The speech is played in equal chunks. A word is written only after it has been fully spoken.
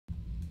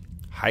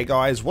Hey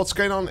guys, what's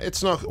going on?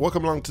 It's Noshie.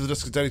 Welcome along to the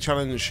Duskers Daily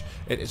Challenge.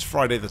 It is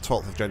Friday the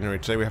 12th of January.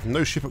 Today we have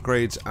no ship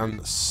upgrades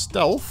and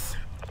stealth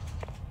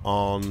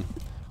on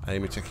a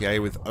Miteki A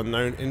with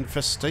unknown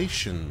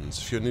infestations.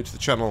 If you're new to the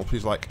channel,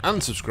 please like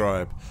and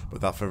subscribe. But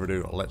without further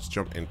ado, let's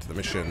jump into the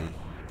mission.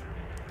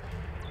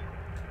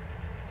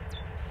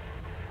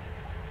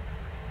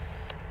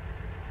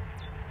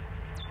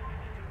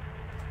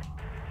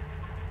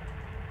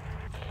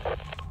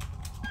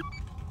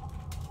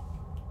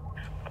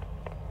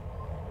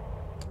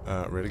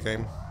 Really,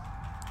 game?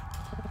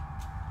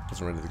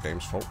 Wasn't really the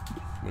game's fault.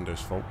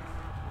 Windows' fault.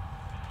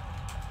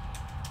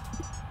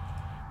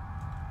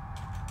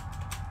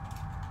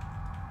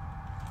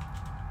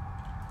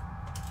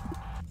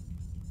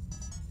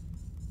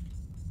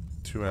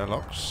 Two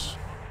airlocks.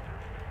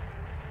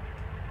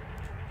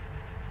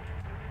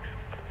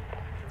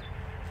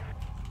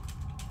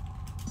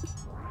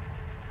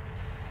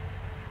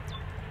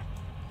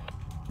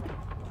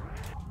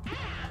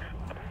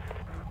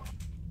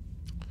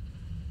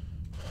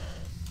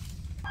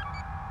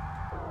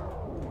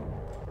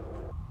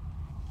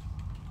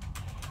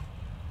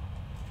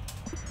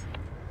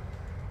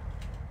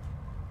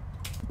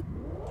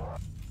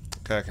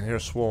 Okay, I can hear a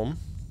swarm.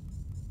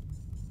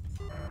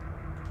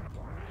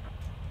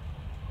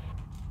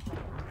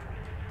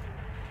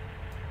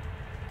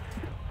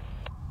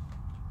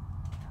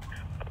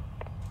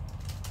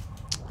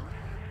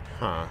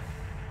 Huh.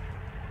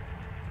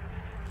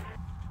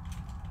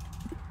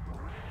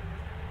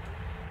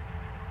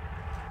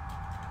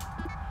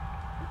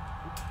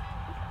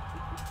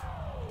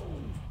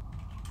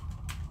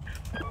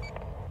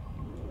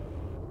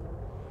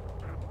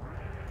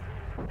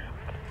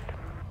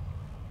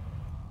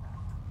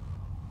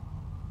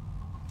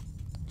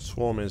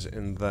 Swarm is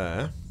in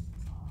there.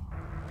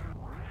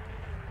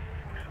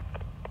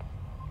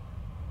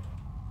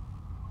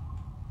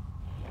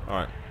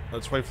 Alright,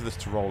 let's wait for this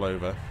to roll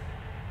over.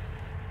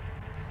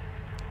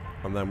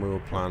 And then we will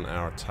plan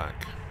our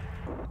attack.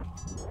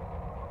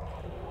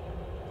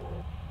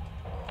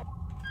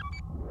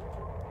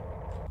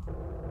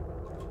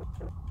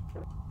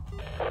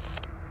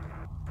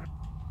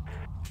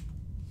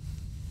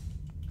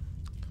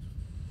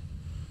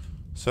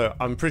 So,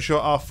 I'm pretty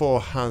sure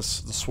R4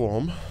 has the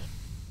swarm.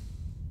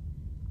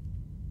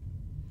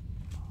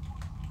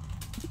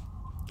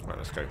 Right,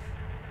 let's go.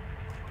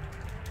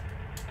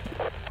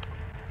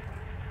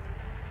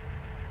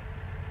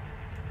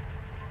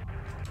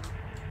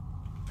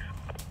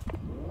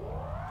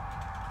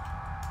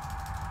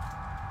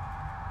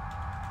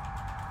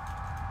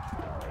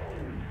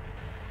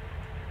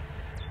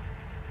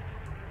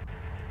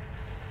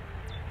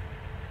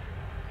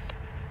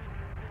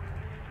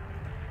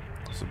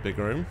 It's a big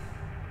room.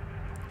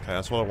 Okay,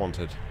 that's what I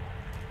wanted.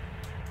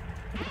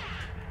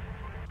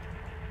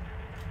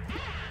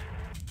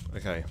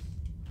 Okay.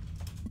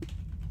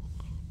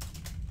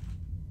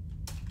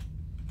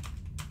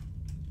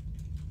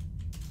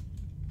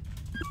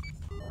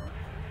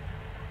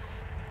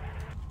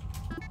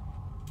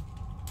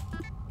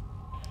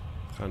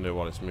 Can't do it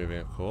while it's moving,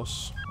 of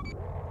course.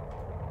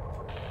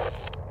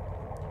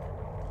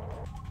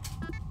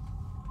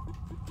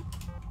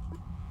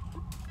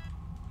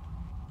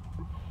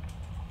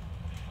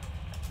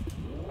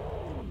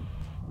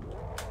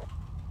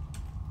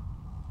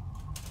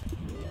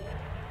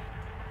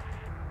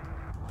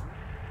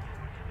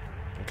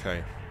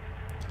 Okay.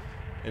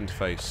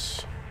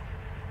 Interface.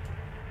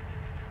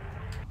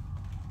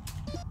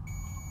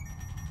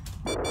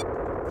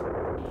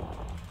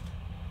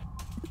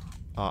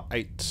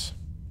 R8.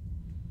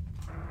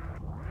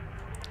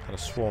 Had a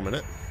swarm in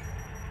it.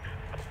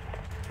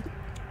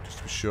 Just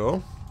to be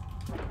sure.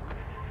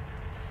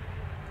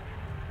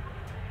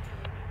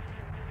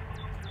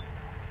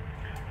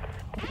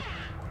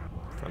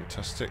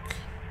 Fantastic.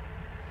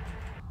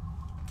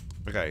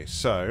 Okay,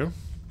 so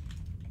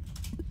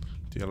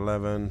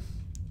D11.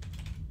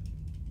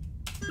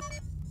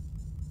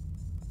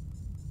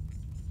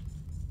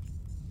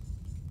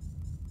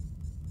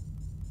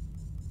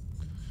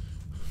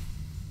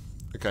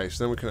 Okay,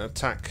 so then we can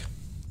attack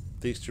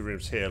these two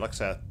rooms here. Like I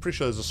said, I'm pretty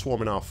sure there's a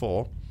swarm in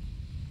R4.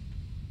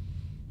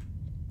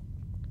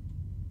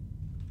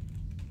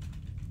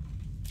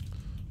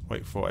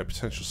 Wait for a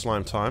potential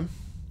slime time.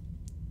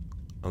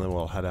 And then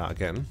we'll head out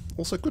again.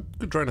 Also, good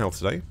drone health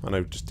today. I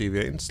know, just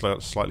deviating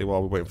slightly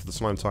while we're waiting for the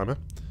slime timer.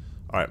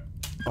 Alright,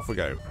 off we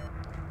go.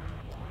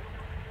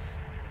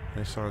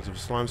 Any signs of a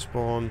slime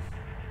spawn?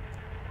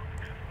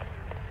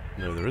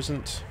 No, there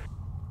isn't.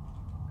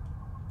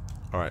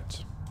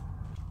 Alright.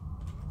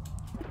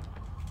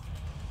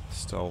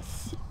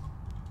 Stealth.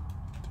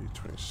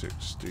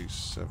 D26,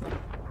 D7.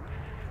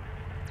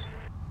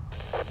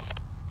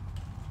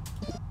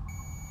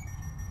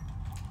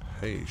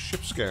 Hey,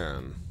 ship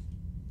scan.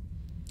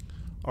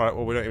 Alright,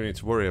 well we don't even need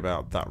to worry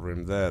about that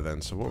room there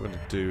then. So what we're going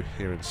to do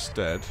here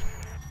instead,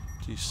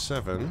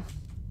 D7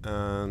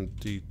 and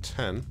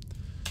D10.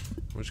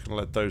 We're just going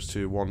to let those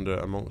two wander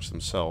amongst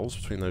themselves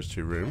between those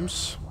two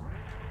rooms.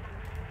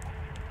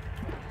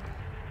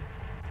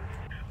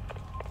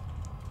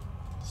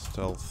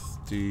 Stealth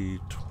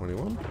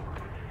D21.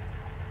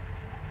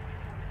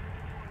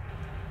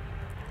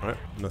 Alright,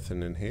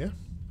 nothing in here.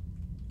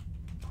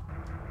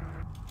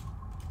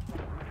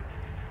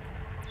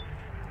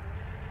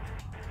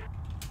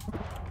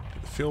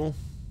 Get the fuel.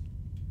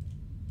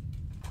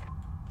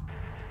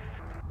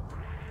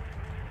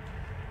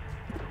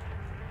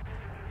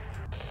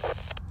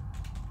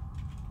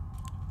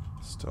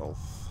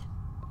 Stealth.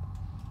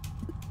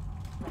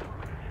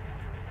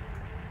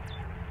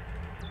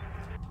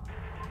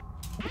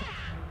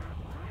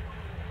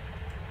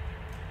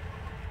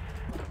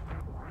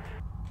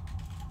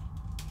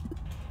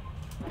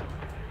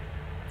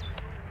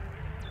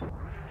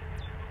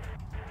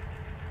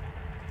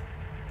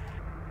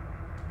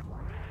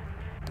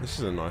 This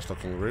is a nice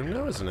looking room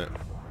now, isn't it?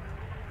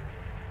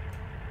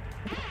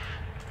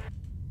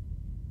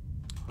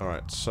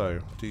 Alright, so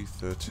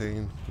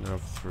D13,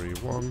 nav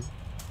 3-1,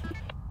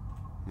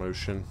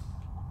 motion.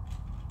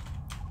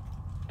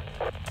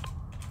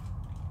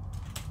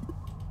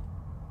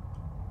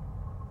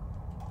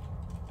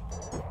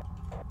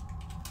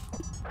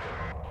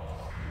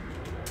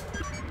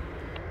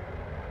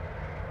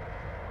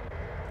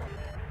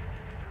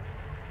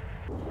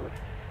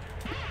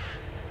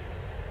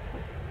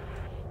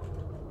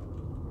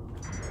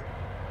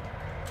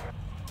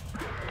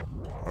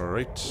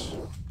 Alright,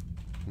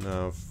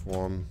 nav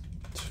 1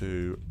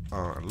 to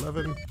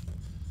R11.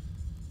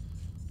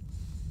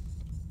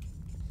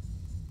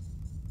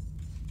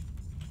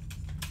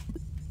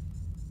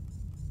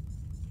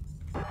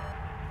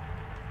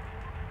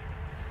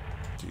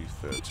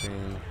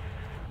 D13,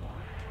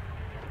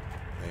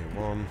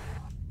 A1.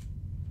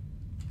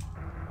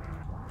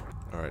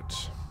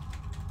 Alright.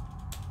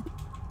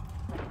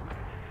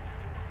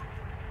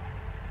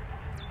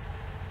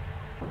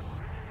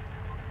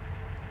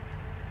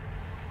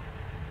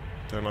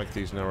 Don't like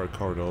these narrow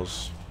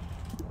corridors,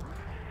 to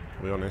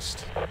be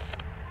honest.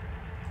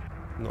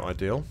 Not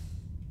ideal.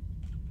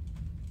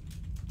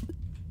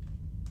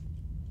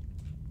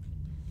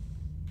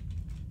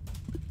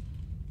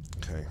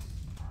 Okay.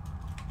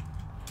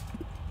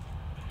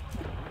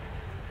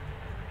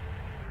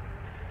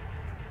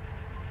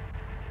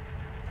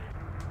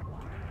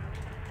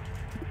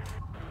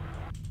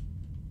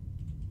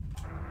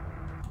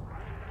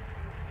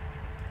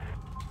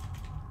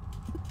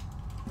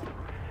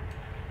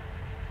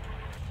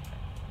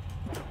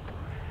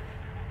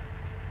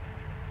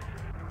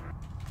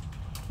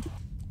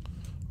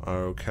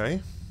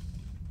 Okay.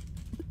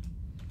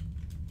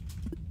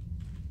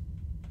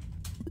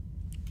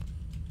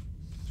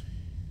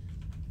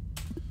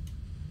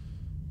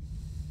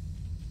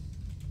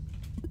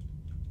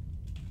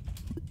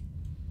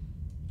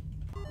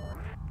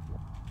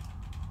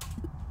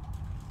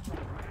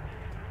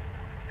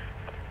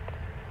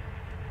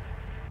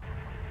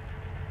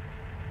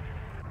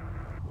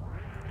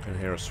 I can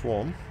hear a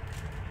swarm.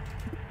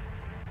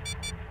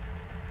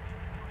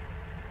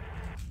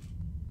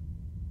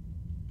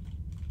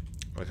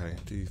 Okay,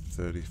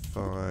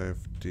 D35,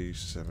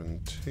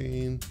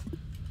 D17,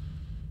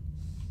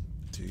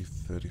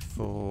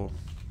 D34.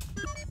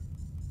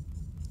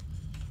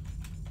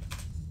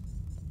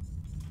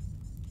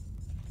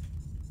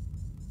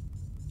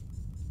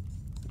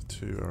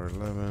 Two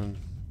R11,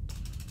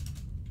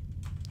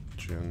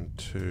 Gen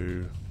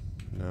 2,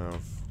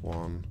 Nav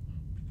 1,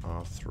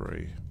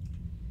 R3.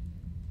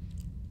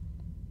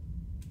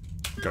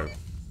 Go.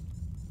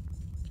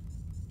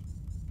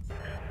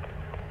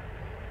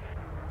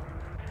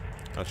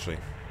 Actually,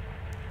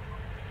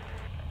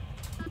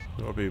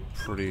 that would be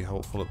pretty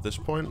helpful at this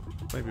point.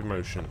 Maybe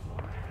motion.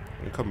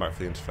 We can come back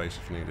for the interface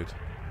if needed.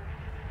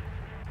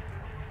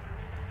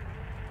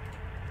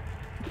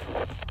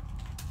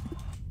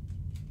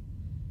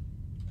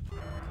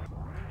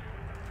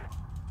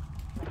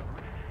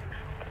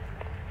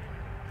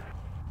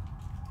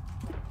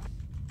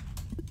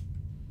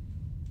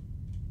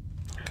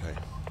 Okay.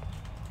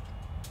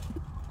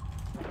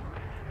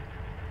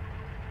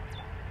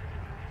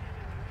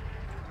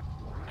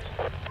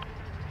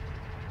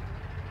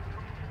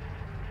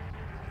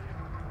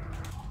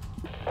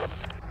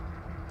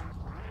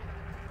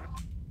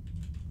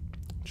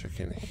 Check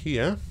in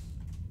here.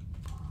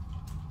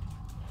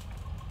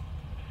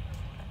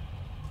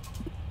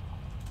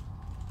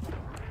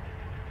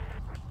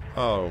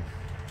 Oh.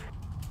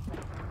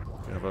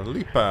 We have a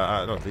leaper.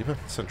 Not a leaper,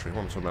 sentry.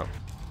 What am I talking about?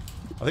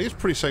 I think it's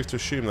pretty safe to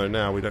assume, though,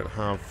 now we don't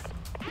have...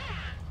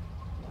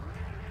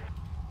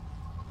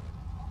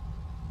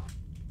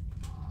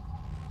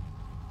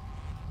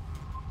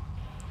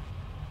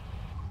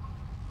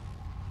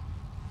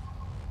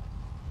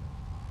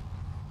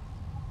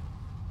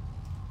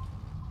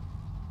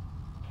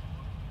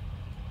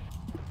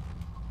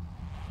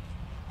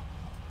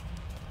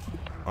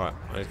 Alright,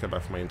 I need to go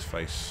back for my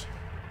interface.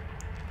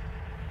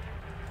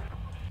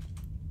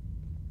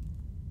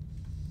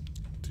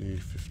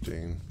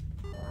 D15.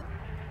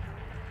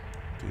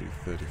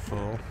 D34.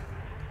 Alright,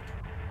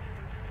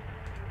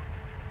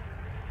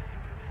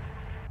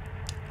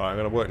 I'm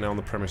going to work now on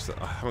the premise that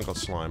I haven't got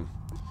slime.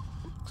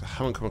 Because I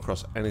haven't come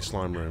across any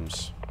slime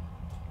rooms.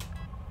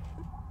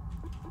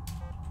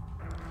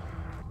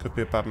 Could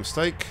be a bad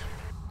mistake.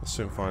 We'll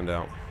soon find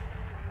out.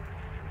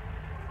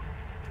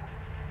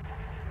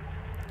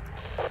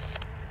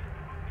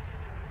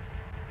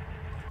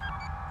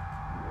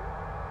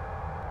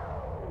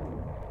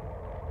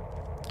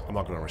 I'm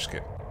not going to risk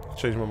it.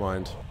 Changed my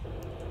mind.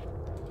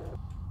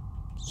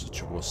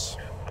 Such a wuss.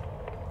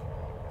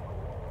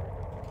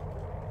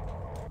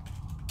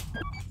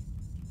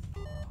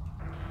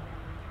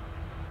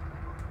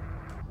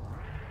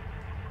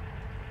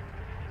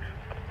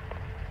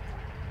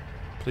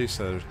 Please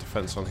say there's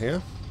defense on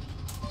here.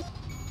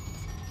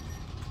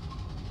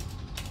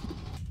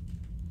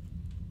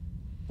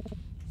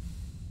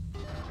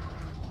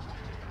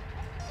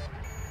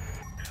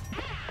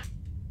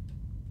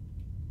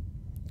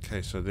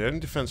 Okay, so the only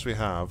defense we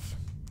have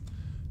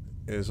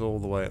is all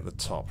the way at the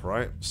top,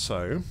 right?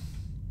 So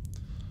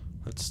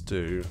let's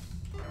do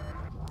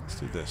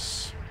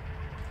this.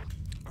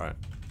 Alright,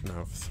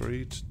 now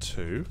 3 to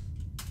 2.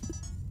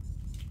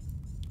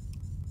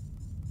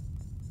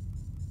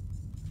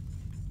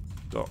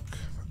 Dock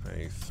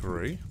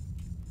A3.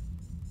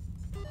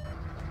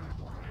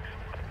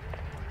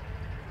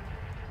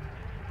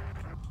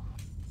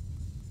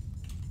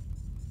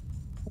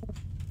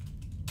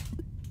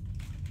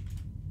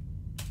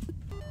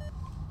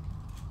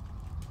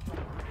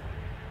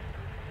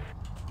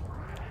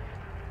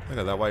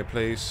 Go that way,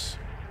 please.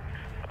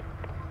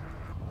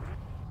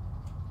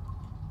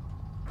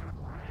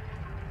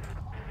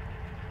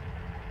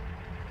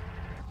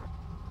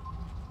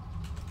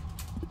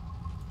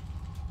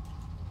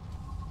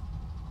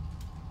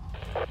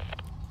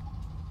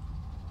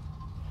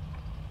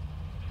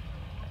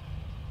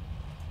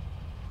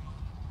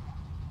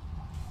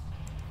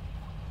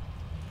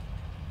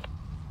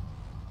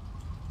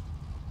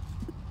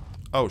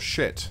 Oh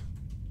shit.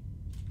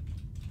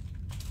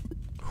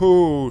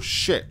 Oh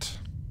shit.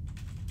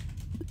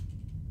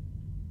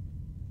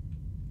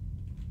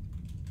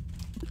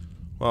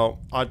 Well,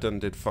 I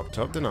did fucked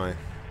up, didn't I?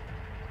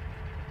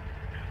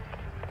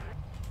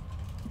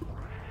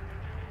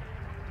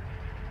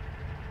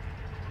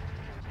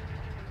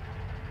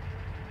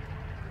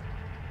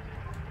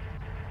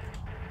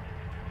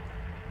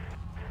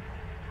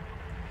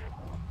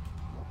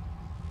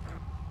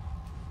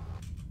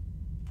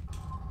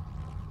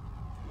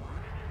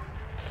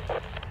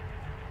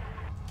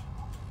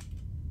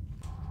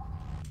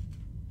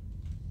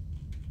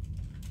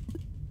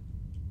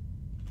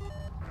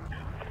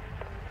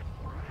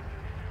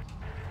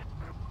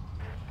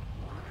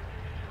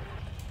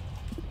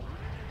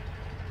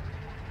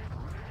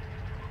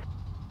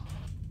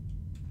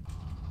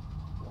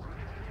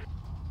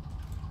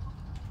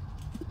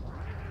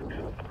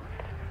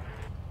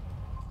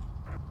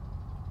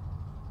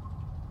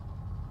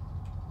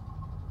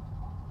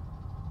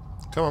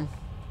 Come on.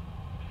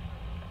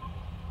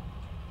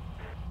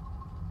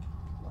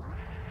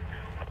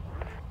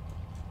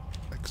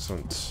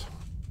 Excellent.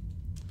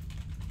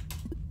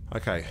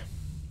 Okay.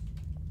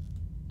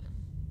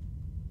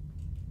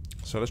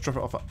 So let's drop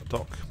it off at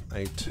dock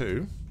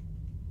A2.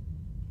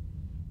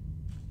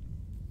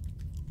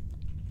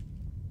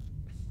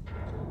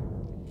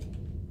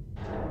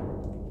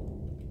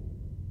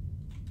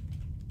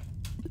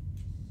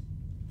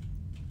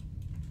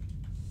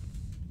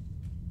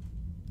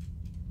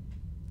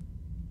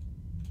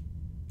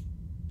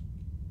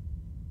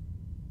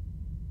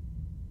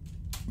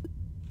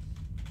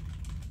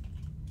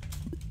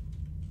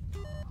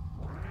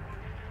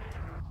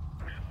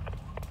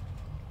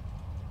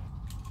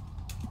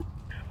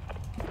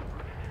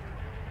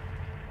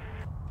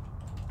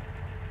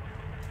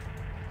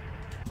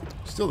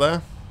 Still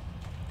there?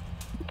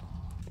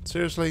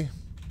 Seriously?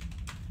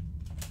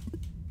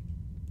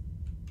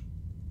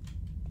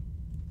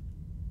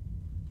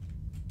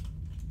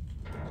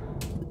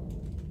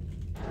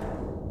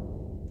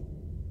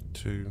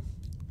 Two,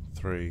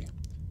 3,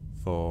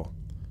 4,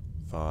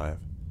 5,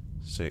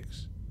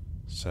 6,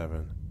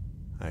 7,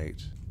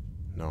 8,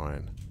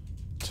 9,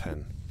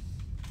 10.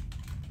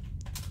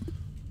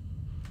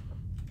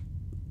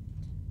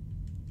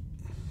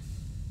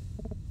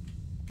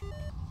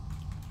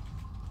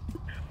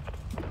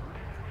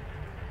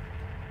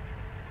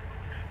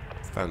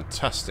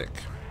 Fantastic.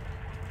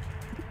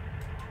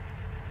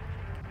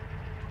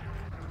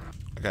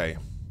 Okay.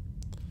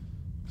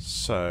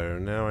 So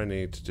now I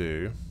need to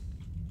do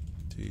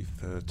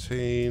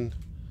D13,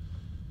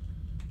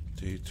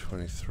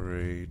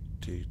 D23,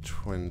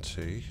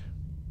 D20.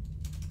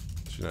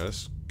 So,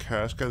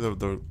 let's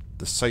go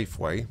the safe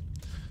way.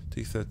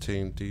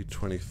 D13,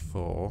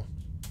 D24.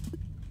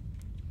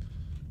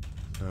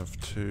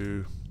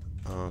 Nav2,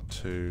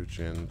 R2,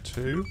 Gen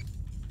 2.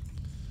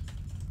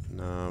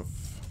 Nav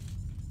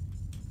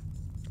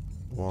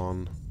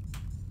 1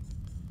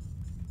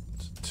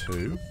 to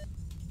 2.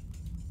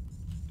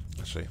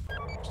 Actually,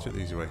 let's do it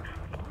the easy way.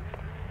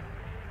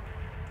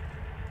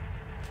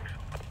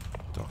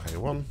 Dock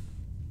A1.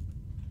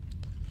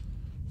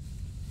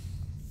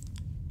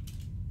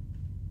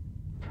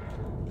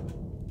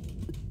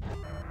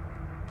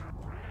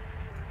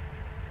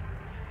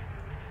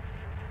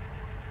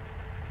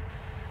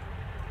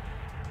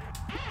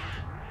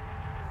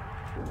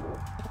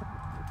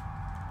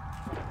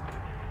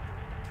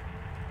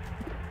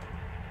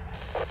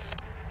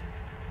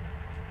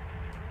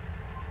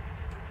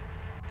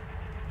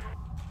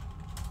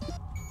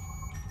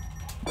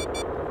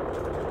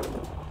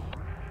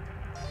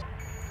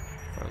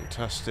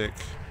 Fantastic.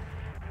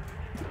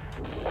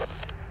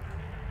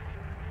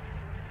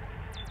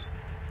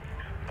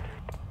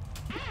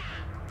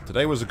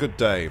 Today was a good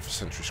day for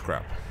Century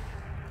Scrap.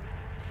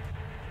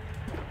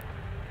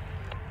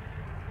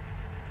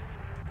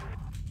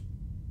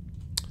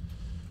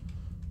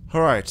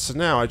 Alright, so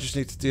now I just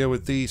need to deal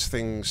with these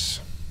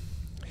things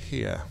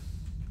here.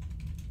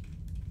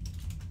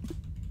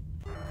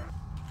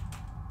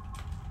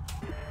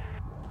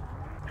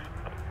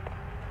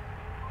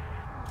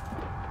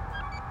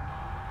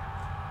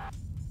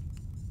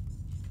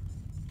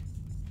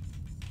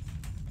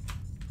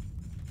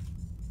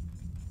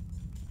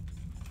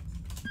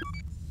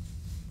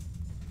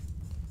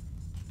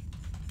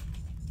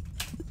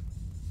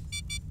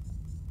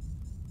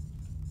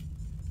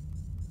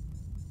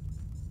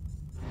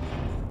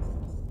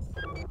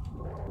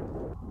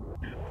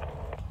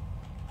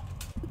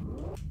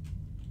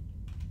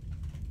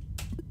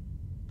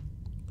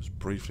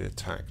 Briefly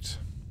attacked,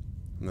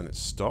 and then it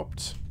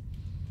stopped.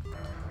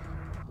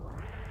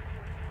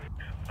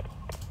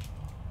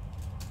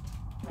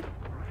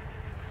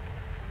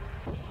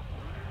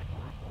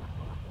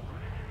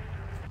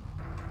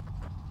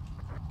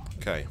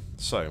 Okay,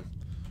 so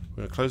we're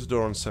going to close the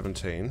door on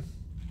 17,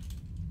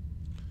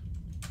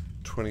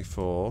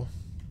 24,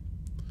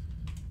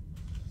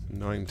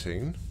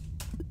 19.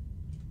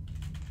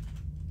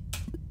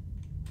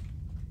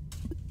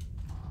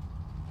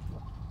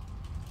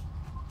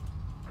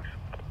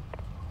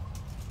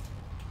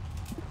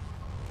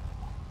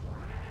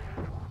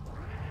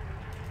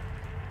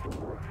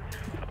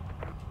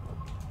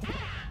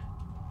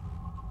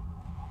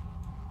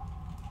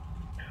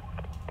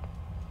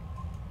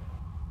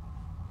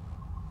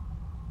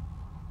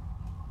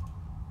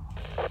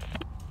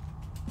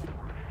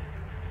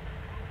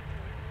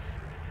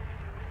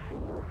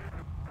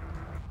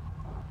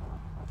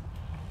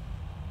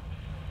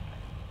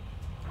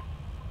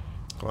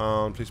 Come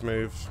on, please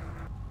move.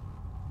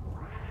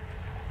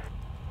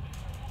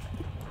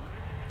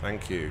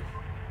 Thank you.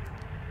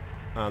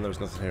 And there was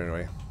nothing here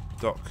anyway.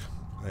 Dock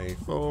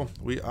A4.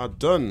 We are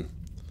done.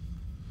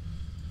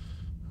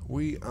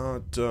 We are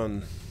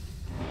done.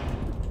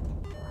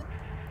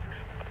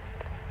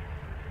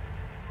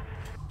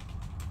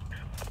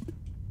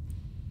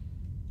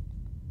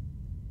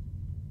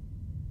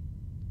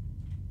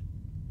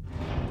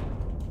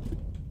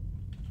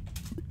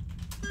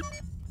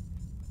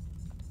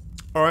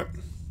 Alright.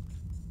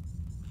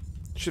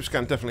 Ship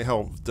scan definitely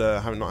helped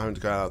not having to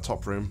go out of the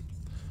top room.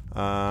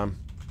 I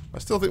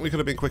still think we could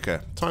have been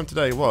quicker. Time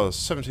today was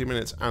 17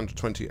 minutes and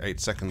 28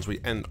 seconds.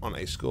 We end on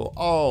a score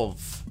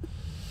of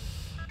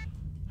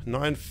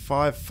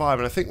 955,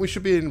 and I think we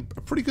should be in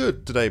pretty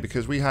good today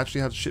because we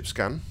actually had a ship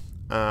scan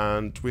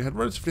and we had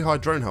relatively high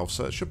drone health,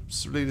 so it should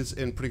lead us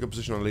in pretty good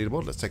position on the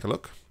leaderboard. Let's take a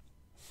look.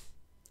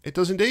 It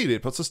does indeed.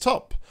 It puts us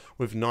top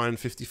with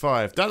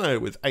 955. Dano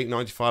with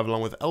 895,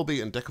 along with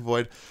LB and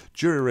Decavoid.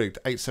 Jury Rigged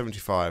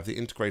 875. The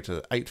Integrator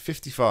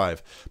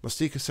 855.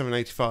 Mustika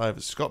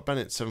 785. Scott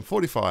Bennett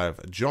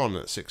 745.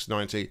 John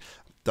 690.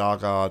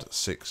 Dargard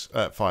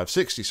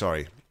 560.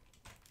 Sorry.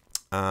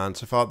 And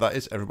so far, that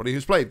is everybody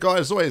who's played.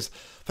 Guys, as always,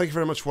 thank you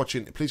very much for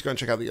watching. Please go and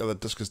check out the other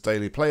Duskers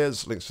Daily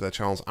players. Links to their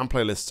channels and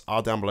playlists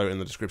are down below in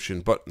the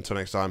description. But until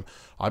next time,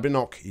 I've been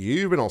Nock.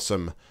 You've been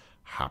awesome.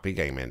 Happy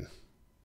gaming.